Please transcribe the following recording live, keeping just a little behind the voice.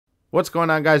What's going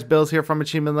on, guys? Bill's here from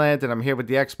Achievement Land, and I'm here with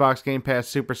the Xbox Game Pass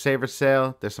Super Saver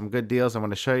sale. There's some good deals I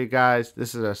want to show you guys.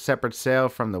 This is a separate sale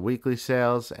from the weekly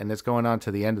sales, and it's going on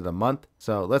to the end of the month,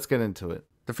 so let's get into it.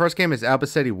 The first game is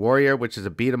Albacete Warrior, which is a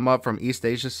beat 'em up from East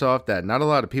Asia Soft that not a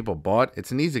lot of people bought.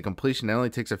 It's an easy completion that only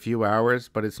takes a few hours,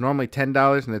 but it's normally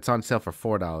 $10 and it's on sale for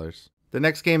 $4. The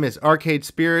next game is Arcade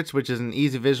Spirits, which is an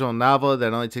easy visual novel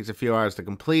that only takes a few hours to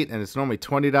complete, and it's normally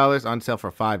 $20 on sale for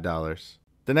 $5.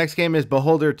 The next game is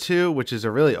Beholder 2, which is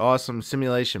a really awesome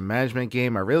simulation management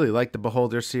game. I really like the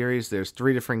Beholder series. There's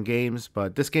 3 different games,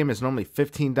 but this game is normally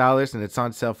 $15 and it's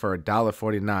on sale for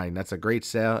 $1.49. That's a great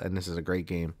sale, and this is a great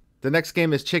game. The next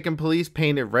game is Chicken Police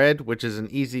Painted Red, which is an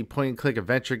easy point-and-click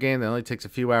adventure game that only takes a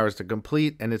few hours to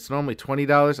complete, and it's normally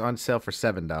 $20 on sale for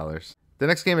 $7. The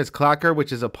next game is Clocker,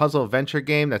 which is a puzzle adventure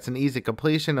game that's an easy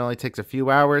completion. It only takes a few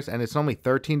hours, and it's normally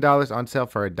 $13 on sale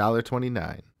for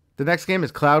 $1.29. The next game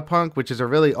is Cloudpunk, which is a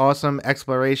really awesome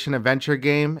exploration adventure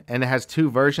game, and it has 2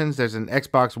 versions. There's an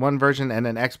Xbox One version and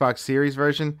an Xbox Series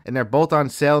version, and they're both on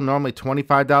sale, normally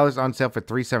 $25 on sale for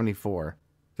 $3.74.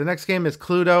 The next game is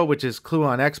Cluedo, which is Clue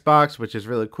on Xbox, which is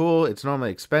really cool. It's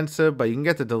normally expensive, but you can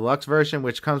get the deluxe version,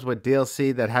 which comes with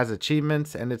DLC that has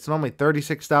achievements, and it's normally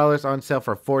 $36 on sale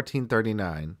for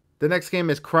 $14.39. The next game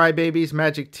is Crybabies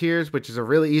Magic Tears, which is a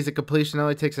really easy completion. It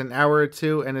only takes an hour or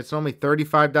 2, and it's only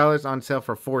 $35 on sale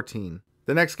for $14.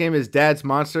 The next game is Dad's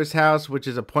Monsters House, which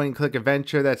is a point-and-click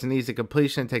adventure that's an easy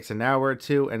completion. It takes an hour or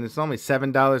 2, and it's only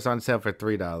 $7 on sale for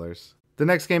 $3. The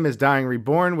next game is Dying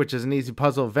Reborn, which is an easy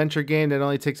puzzle adventure game that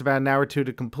only takes about an hour or 2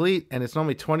 to complete, and it's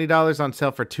normally $20 on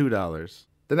sale for $2.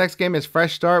 The next game is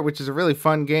Fresh Start, which is a really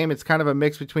fun game. It's kind of a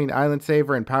mix between Island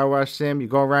Saver and Power Wash Sim. You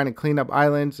go around and clean up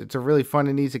islands. It's a really fun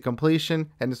and easy completion,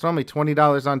 and it's normally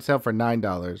 $20 on sale for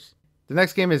 $9. The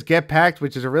next game is Get Packed,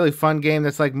 which is a really fun game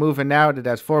that's like Moving Out. It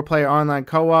has 4-player online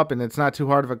co-op, and it's not too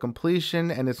hard of a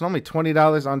completion, and it's normally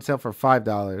 $20 on sale for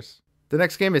 $5. The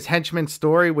next game is Henchman's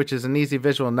Story, which is an easy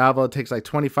visual novel. It takes like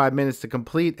 25 minutes to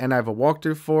complete, and I have a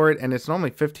walkthrough for it, and it's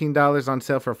normally $15 on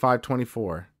sale for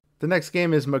 $5.24. The next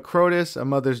game is Macrotus, A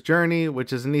Mother's Journey,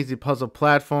 which is an easy puzzle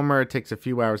platformer. It takes a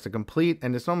few hours to complete,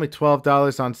 and it's only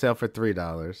 $12 on sale for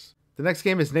 $3. The next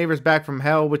game is Neighbors Back from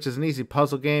Hell, which is an easy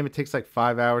puzzle game. It takes like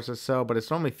 5 hours or so, but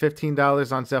it's only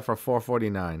 $15 on sale for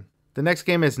 $4.49. The next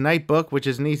game is Nightbook, which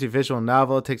is an easy visual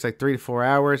novel. It takes like 3 to 4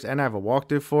 hours, and I have a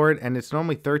walkthrough for it, and it's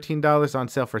normally $13 on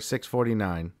sale for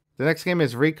 $6.49. The next game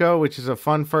is Rico, which is a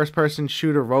fun first-person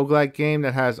shooter roguelike game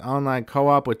that has online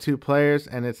co-op with 2 players,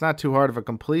 and it's not too hard of a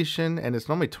completion, and it's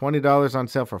normally $20 on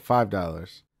sale for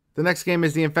 $5. The next game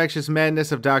is The Infectious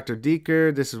Madness of Dr.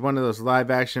 Deeker. This is one of those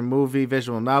live-action movie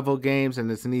visual novel games,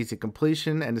 and it's an easy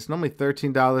completion, and it's normally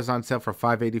 $13 on sale for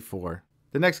 $5.84.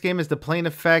 The next game is The Plane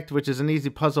Effect, which is an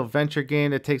easy puzzle adventure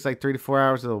game that takes like 3 to 4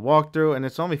 hours of the walkthrough, and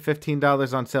it's only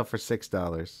 $15 on sale for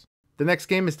 $6. The next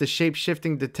game is The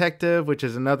Shape-Shifting Detective, which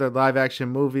is another live-action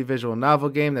movie visual novel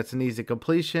game that's an easy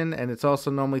completion, and it's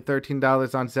also normally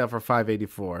 $13 on sale for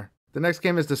 $5.84. The next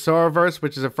game is The Sorrowverse,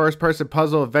 which is a first-person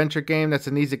puzzle adventure game that's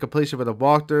an easy completion with a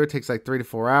walkthrough. It takes like 3 to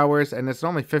 4 hours, and it's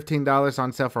normally $15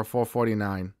 on sale for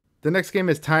 $4.49. The next game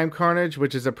is Time Carnage,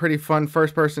 which is a pretty fun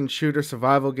first-person shooter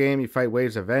survival game. You fight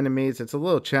waves of enemies. It's a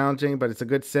little challenging, but it's a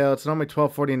good sale. It's normally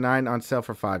 $12.49 on sale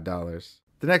for $5.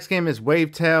 The next game is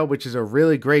Wavetail, which is a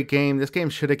really great game. This game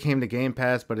should have came to Game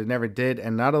Pass, but it never did,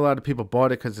 and not a lot of people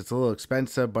bought it because it's a little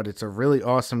expensive, but it's a really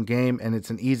awesome game, and it's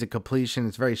an easy completion.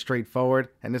 It's very straightforward,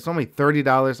 and it's only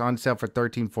 $30 on sale for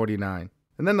 $13.49.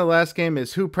 And then the last game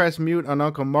is Who Pressed Mute on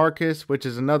Uncle Marcus, which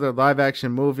is another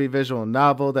live-action movie visual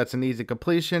novel that's an easy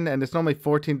completion, and it's normally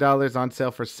 $14 on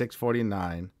sale for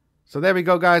 $6.49. So there we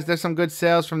go, guys. There's some good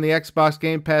sales from the Xbox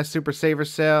Game Pass Super Saver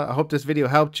sale. I hope this video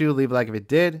helped you. Leave a like if it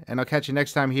did, and I'll catch you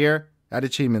next time here at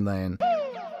Achievement Land.